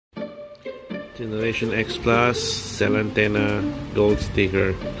Generation X Plus cell antenna gold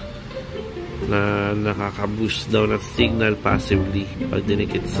sticker na nakaka-boost daw ng signal passively pag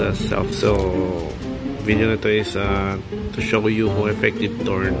dinikit sa self. So video na to is to show you kung effective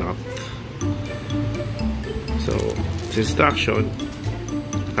to or not. So sa instruction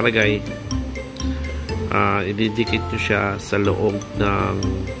nakalagay, ididikit nyo siya sa loob ng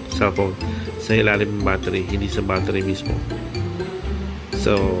cellphone sa ilalim ng battery, hindi sa battery mismo.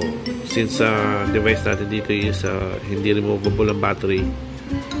 So since device natin dito is hindi removable ang battery,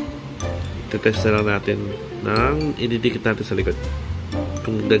 test na lang natin nang ididikit natin sa likod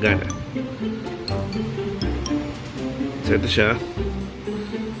kung gagana. So ito siya,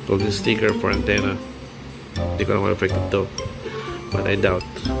 golden sticker for antenna. Hindi ko lang effective to, but I doubt.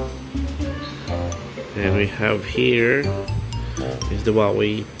 And we have here is the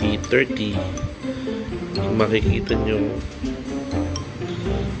Huawei P30. Kung makikita nyo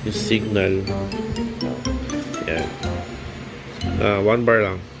yung signal, yan, 1 bar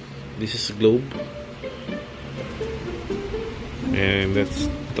lang. This is globe, and let's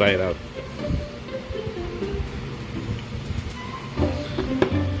try it out.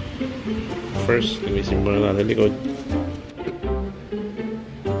 First, limisin muna natin likod,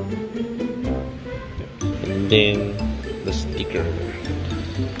 and then the sticker.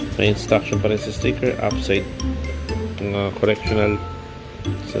 May instruction pa rin sa sticker, upside correctional,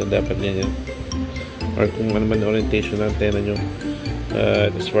 so dapat ganyan, or kung ano man orientation ng antenna nyo.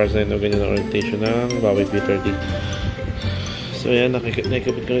 As far as I know, ganyan ang orientation ng Huawei P30. So yan,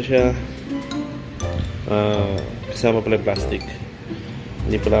 nakikabit ko na siya. Kasama pala yung plastic.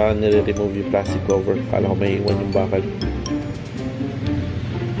 Hindi pala nire-remove yung plastic cover. Kala ko may iwan yung bakal.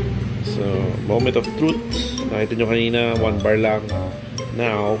 So, moment of truth. Nakita nyo kanina, 1 bar lang.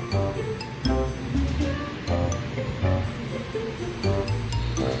 Now,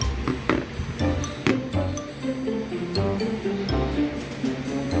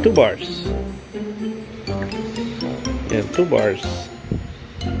 two bars. Yan, 2 bars.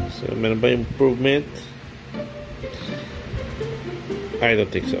 So, meron ba improvement? I don't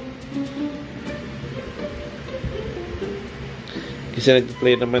think so. Kasi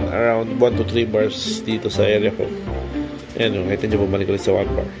nag-play naman around 1 to 3 bars dito sa area ko. Yan yung, kahit nyo bumalik ulit sa 1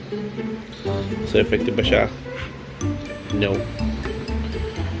 bar. So, effective ba siya? No.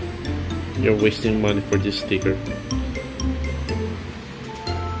 You're wasting money for this sticker.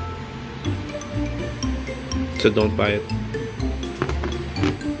 So don't buy it.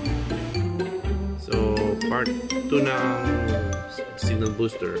 So part 2 ng signal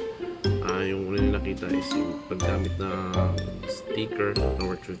booster, yung una nakita is yung paggamit ng sticker na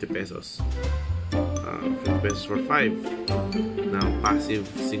worth 50 pesos. 50 pesos for 5. Now passive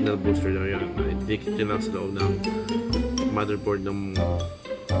signal booster daw yan. Idikit nyo lang sa loob ng motherboard ng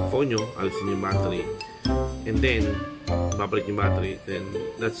phone nyo, alisin yung battery, and then babalik yung battery. Then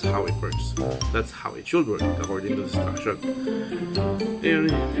that's how it works. That's how it should work according to the instruction. And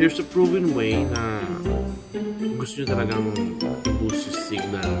here's a proven way na gusto nyo talagang i-boost yung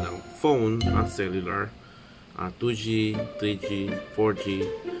signal ng phone at cellular, 2G, 3G, 4G,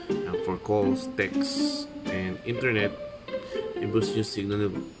 for calls, texts, and internet. I-boost yung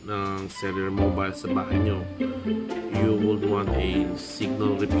signal ng cellular mobile sa bahay nyo. You would want a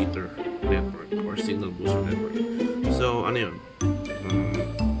signal repeater network or signal booster network. So, ano yun?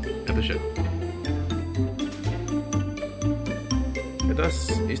 Ito siya.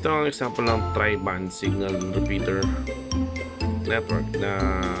 Ito ang example ng tri-band signal repeater network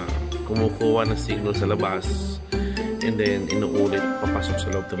na kumukuha ng signal sa labas and then inuulit papasok sa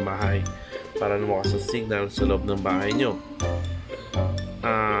loob ng bahay para lumakas ang signal sa loob ng bahay nyo.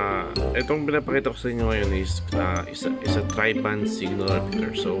 Itong pinapakita ko sa inyo ngayon is a tri-band signal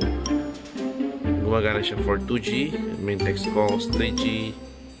repeater. So, gumagana siya for 2G, main text calls, 3G,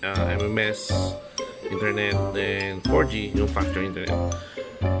 MMS, internet, and 4G, yung factor internet.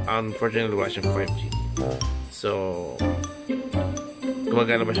 Unfortunately, wala siyang 5G. So,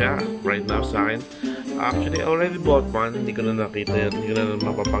 gumagana ba siya right now sa akin? Actually, I already bought one. Hindi ko na nakita yan. Hindi ko na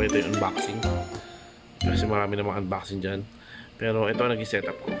mapapakita yung unboxing. Kasi marami namang unboxing dyan. Pero ito ang naging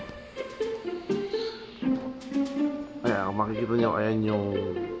setup ko. Ayan, kung makikita nyo, ayan yung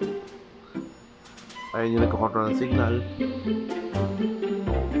nagkakontrol ng signal.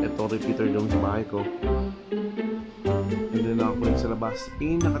 Itong repeater yung sa bahay ko. And then nakakulik sa labas.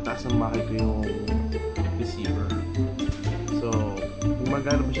 Pinakataas ng bahay ko yung receiver. So,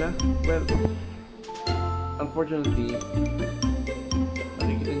 gumagana ba siya? Well, unfortunately,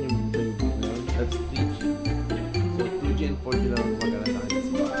 nakikita nyo yung that's 3G. So 2G and 4G lang gumagana sa akin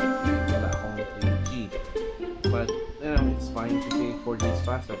sa bahay. Wala akong 3G. But, you know, it's fine kasi 4G is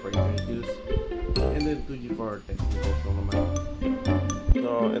faster for internet use, and then 2G for texting calls lang naman.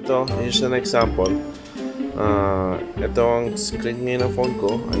 So ito, here's an example. Ito ang screen ngayon ng phone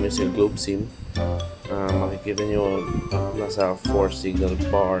ko. I'm using Globe SIM. Makikita nyo nasa 4 signal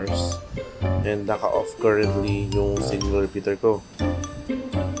bars, and naka-off currently yung signal repeater ko.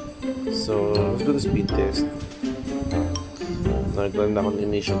 So let's do the speed test. Nag-run ako ng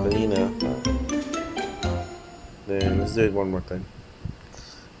initial kanina. Then let's do it one more time.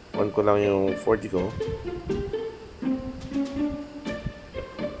 On ko lang yung 4G ko.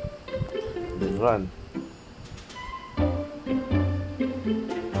 Then run.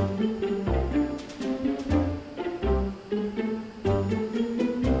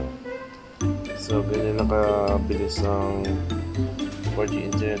 So, ganyan nakabilis ng 4G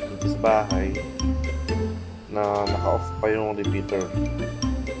internet dito sa bahay na naka-off pa yung repeater.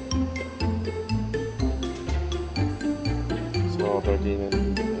 So, 13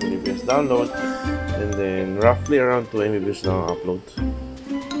 Mbps download, and then roughly around 2 Mbps na upload.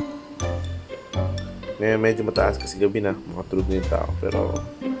 Ngayon medyo mataas kasi gabi na, makatulog na yung tao, pero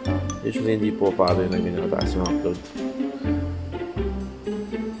usually hindi po pa rin lang ganyan mataas yung upload.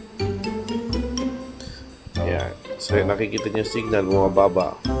 Yan. So nakikita niyo yung signal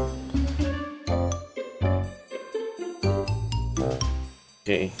bumababa.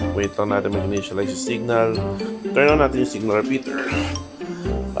 Okay, wait lang natin mag-initialize yung signal. Turn on natin yung signal repeater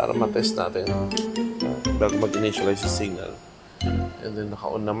para matest natin bago mag-initialize yung signal. And then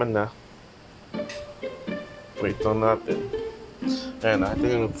naka-on naman na. Wait lang natin. Ayan, natin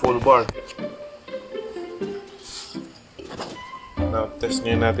yung full bar. Now, test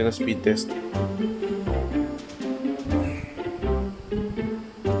ngayon natin ang speed test.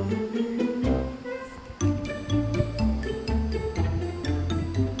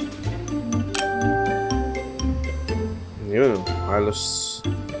 Yun, halos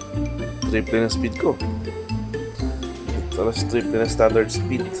triple na speed ko. Halos triple na standard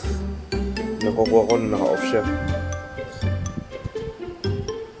speed. Nakukuha ko na naka-off siya.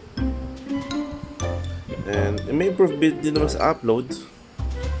 And it may improve bit din naman sa upload.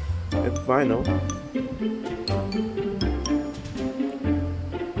 It's fine, no?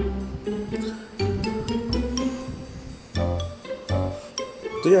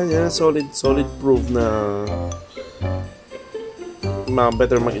 So yan, solid proof na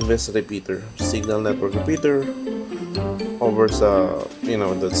better mag-invest sa repeater, signal network repeater over sa, you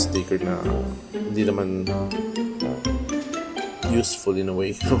know, that sticker na hindi naman useful in a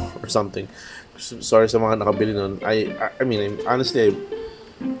way or something. Sorry sa mga nakabili nun. I mean, honestly,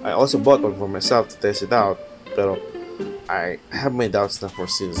 I also bought one for myself to test it out, pero I have my doubts na for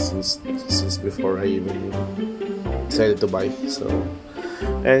since before I even decided to buy. So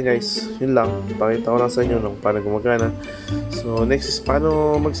ayan guys, yun lang. Pakita ko lang sa inyo paano gumagana. So next is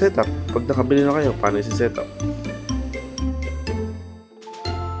paano mag-setup. Pag nakabili na kayo, paano i-setup.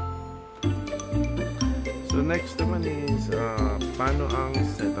 So next naman is paano ang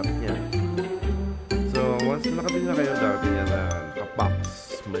setup niya. So once na nakabili na kayo, dati yan na naka-box,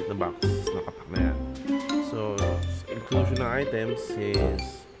 balik na box, nakapack na yan. So inclusion ng items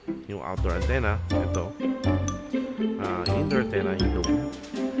is yung outdoor antenna, ito, indoor antenna, yung dome,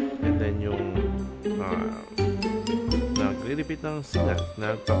 and then yung nagre-repeat ng signal,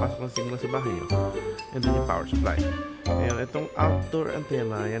 nagpapasok ng signal sa bahay nyo, and then yung power supply. Ngayon, itong outdoor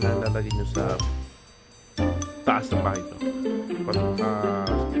antenna, yan ang lalagay nyo sa taas ng bahay ito. The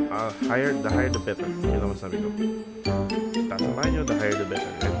higher the better. Yun naman sabi ko. Taas ng bahay nyo, the higher the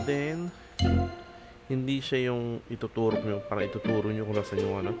better. And then hindi siya yung ituturo nyo, parang ituturo nyo kung nasan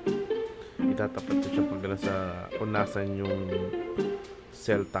yung itatapat nyo siya pag nasa, kung nasan yung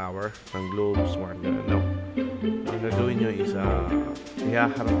cell tower ng Globe, Smart na, no. Ang gagawin nyo is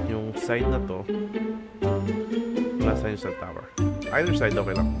ihaharap yung side na to kung nasan yung cell tower. Either side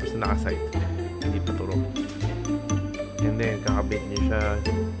okay lang, basta naka-side, hindi paturo. And then kakabit nyo siya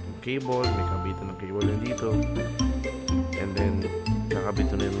yung cable, may kabitan ng cable yan dito, and then kakabit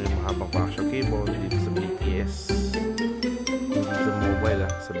nyo yung mahabang coaxial cable dito sa BTS, hindi sa mobile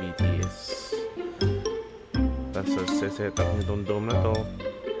sa BTS. Tapos set up nyo itong dome na to,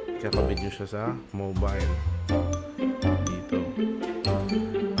 kakabit nyo siya sa mobile dito.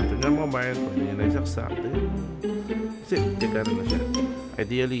 After nyo mobile, pag nyo na isaksak, kasi tigara na siya.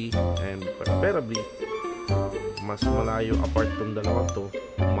 Ideally and preferably, mas malayo apart tong dalawang to,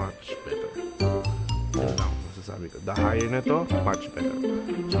 much better. Yun lang masasabi ko. The higher na to, much better.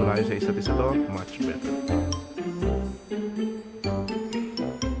 Mas malayo sa isa't isa to, much better.